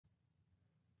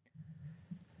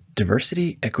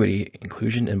Diversity, equity,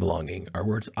 inclusion, and belonging are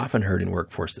words often heard in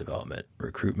workforce development,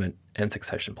 recruitment, and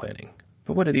succession planning.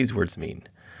 But what do these words mean?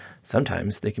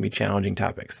 Sometimes they can be challenging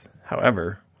topics.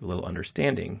 However, with a little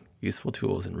understanding, useful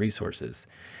tools, and resources,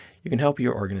 you can help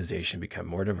your organization become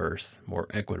more diverse, more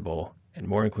equitable, and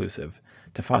more inclusive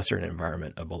to foster an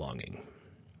environment of belonging.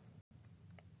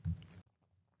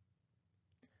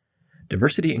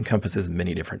 Diversity encompasses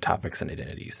many different topics and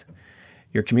identities.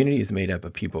 Your community is made up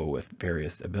of people with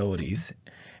various abilities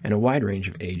and a wide range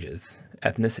of ages,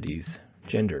 ethnicities,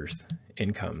 genders,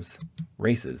 incomes,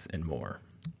 races, and more.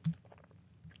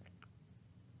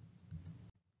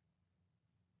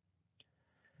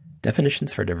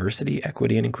 Definitions for diversity,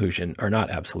 equity, and inclusion are not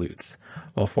absolutes.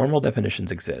 While formal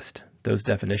definitions exist, those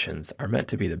definitions are meant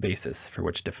to be the basis for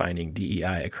which defining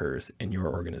DEI occurs in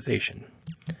your organization.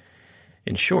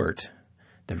 In short,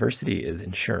 diversity is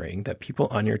ensuring that people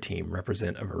on your team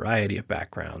represent a variety of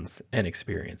backgrounds and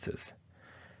experiences.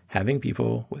 Having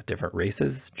people with different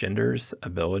races, genders,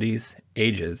 abilities,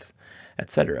 ages,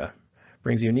 etc.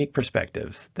 brings unique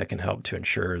perspectives that can help to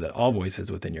ensure that all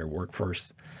voices within your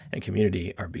workforce and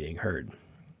community are being heard.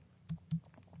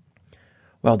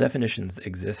 While definitions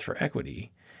exist for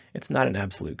equity, it's not an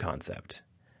absolute concept.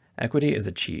 Equity is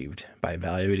achieved by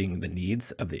evaluating the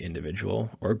needs of the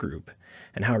individual or group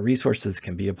and how resources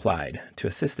can be applied to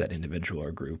assist that individual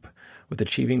or group with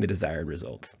achieving the desired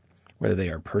results, whether they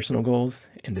are personal goals,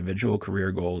 individual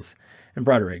career goals, and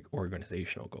broader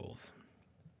organizational goals.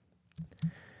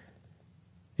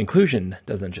 Inclusion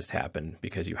doesn't just happen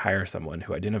because you hire someone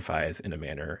who identifies in a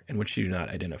manner in which you do not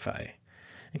identify.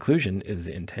 Inclusion is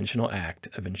the intentional act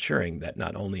of ensuring that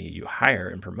not only you hire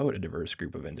and promote a diverse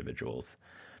group of individuals,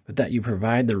 but that you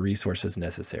provide the resources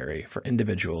necessary for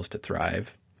individuals to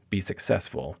thrive, be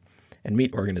successful, and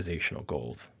meet organizational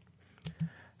goals.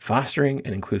 Fostering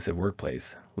an inclusive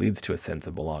workplace leads to a sense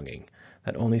of belonging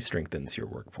that only strengthens your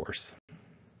workforce.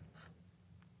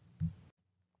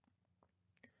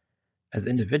 As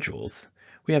individuals,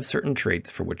 we have certain traits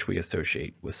for which we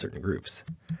associate with certain groups.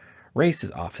 Race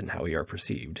is often how we are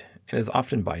perceived, and is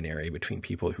often binary between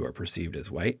people who are perceived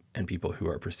as white and people who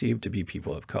are perceived to be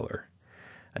people of color.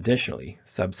 Additionally,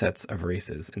 subsets of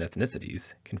races and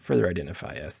ethnicities can further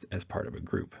identify us as part of a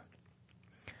group.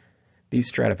 These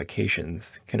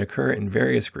stratifications can occur in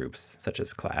various groups such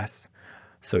as class,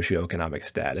 socioeconomic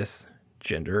status,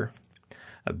 gender,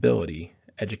 ability,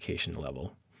 education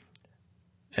level,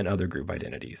 and other group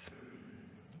identities.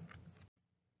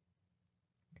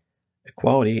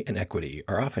 Equality and equity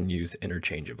are often used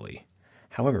interchangeably.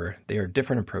 However, they are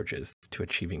different approaches to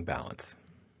achieving balance.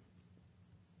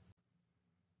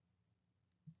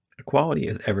 Equality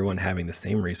is everyone having the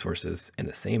same resources and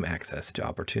the same access to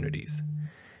opportunities.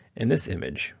 In this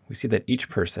image, we see that each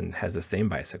person has the same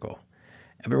bicycle.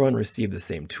 Everyone received the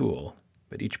same tool,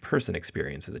 but each person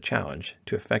experiences a challenge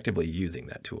to effectively using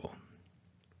that tool.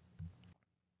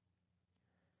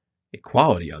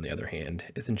 Equality, on the other hand,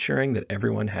 is ensuring that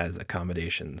everyone has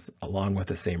accommodations along with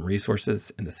the same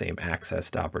resources and the same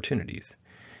access to opportunities.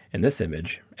 In this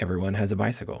image, everyone has a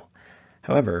bicycle.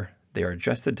 However, they are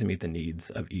adjusted to meet the needs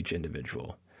of each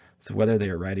individual. So whether they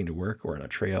are riding to work or on a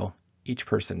trail, each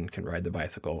person can ride the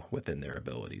bicycle within their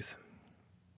abilities.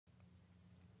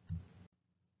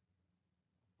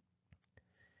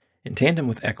 In tandem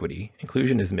with equity,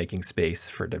 inclusion is making space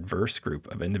for a diverse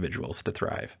group of individuals to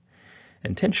thrive.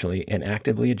 Intentionally and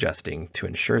actively adjusting to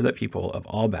ensure that people of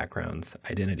all backgrounds,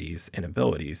 identities, and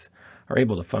abilities are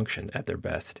able to function at their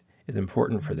best is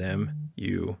important for them,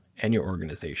 you, and your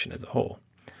organization as a whole.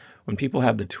 When people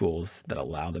have the tools that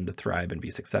allow them to thrive and be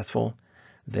successful,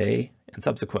 they, and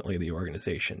subsequently the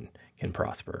organization, can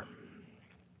prosper.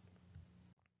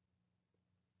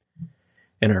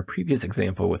 In our previous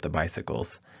example with the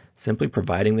bicycles, simply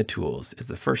providing the tools is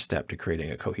the first step to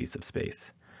creating a cohesive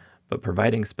space. But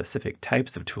providing specific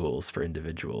types of tools for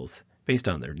individuals based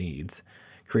on their needs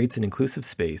creates an inclusive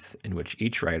space in which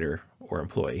each rider or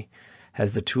employee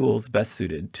has the tools best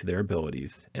suited to their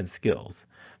abilities and skills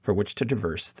for which to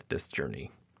traverse this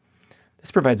journey.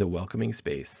 This provides a welcoming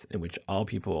space in which all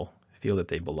people feel that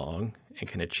they belong and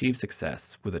can achieve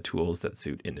success with the tools that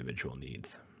suit individual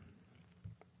needs.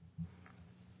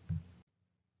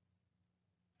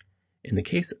 In the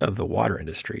case of the water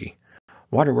industry,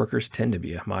 water workers tend to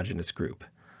be a homogeneous group,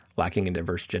 lacking in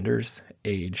diverse genders,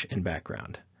 age, and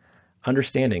background.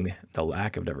 Understanding the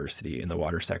lack of diversity in the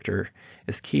water sector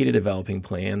is key to developing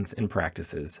plans and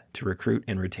practices to recruit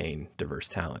and retain diverse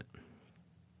talent.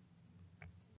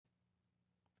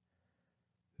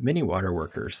 Many water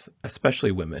workers, especially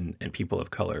women and people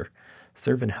of color,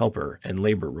 serve in helper and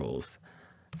labor roles,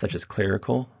 such as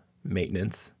clerical,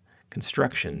 maintenance,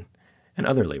 construction, and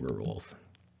other labor roles.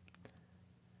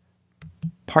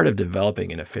 Part of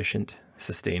developing an efficient,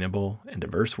 sustainable, and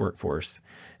diverse workforce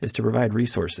is to provide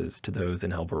resources to those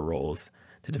in helper roles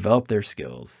to develop their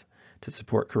skills, to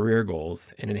support career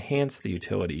goals, and enhance the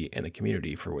utility and the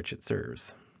community for which it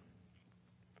serves.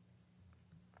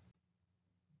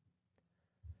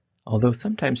 Although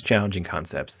sometimes challenging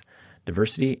concepts,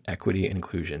 diversity, equity, and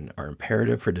inclusion are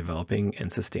imperative for developing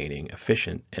and sustaining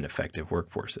efficient and effective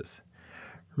workforces.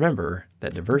 Remember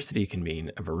that diversity can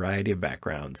mean a variety of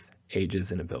backgrounds,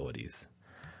 ages, and abilities.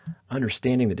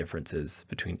 Understanding the differences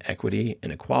between equity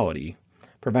and equality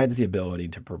provides the ability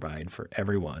to provide for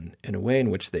everyone in a way in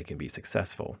which they can be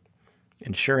successful.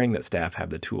 Ensuring that staff have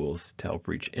the tools to help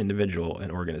reach individual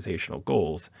and organizational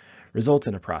goals results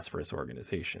in a prosperous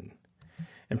organization.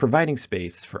 And providing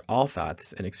space for all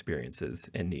thoughts and experiences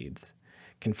and needs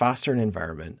can foster an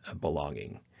environment of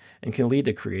belonging and can lead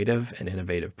to creative and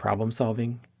innovative problem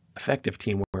solving, effective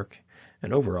teamwork,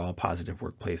 and overall positive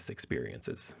workplace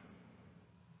experiences.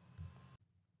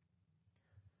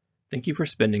 Thank you for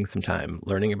spending some time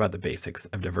learning about the basics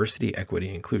of diversity, equity,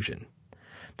 and inclusion.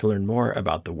 To learn more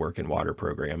about the Work in Water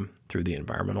program through the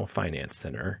Environmental Finance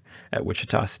Center at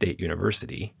Wichita State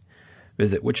University,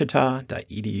 visit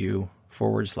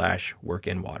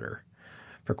wichita.edu/workinwater.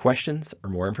 For questions or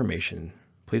more information,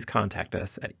 please contact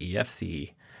us at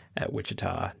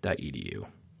efc@wichita.edu.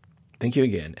 Thank you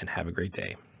again and have a great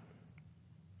day.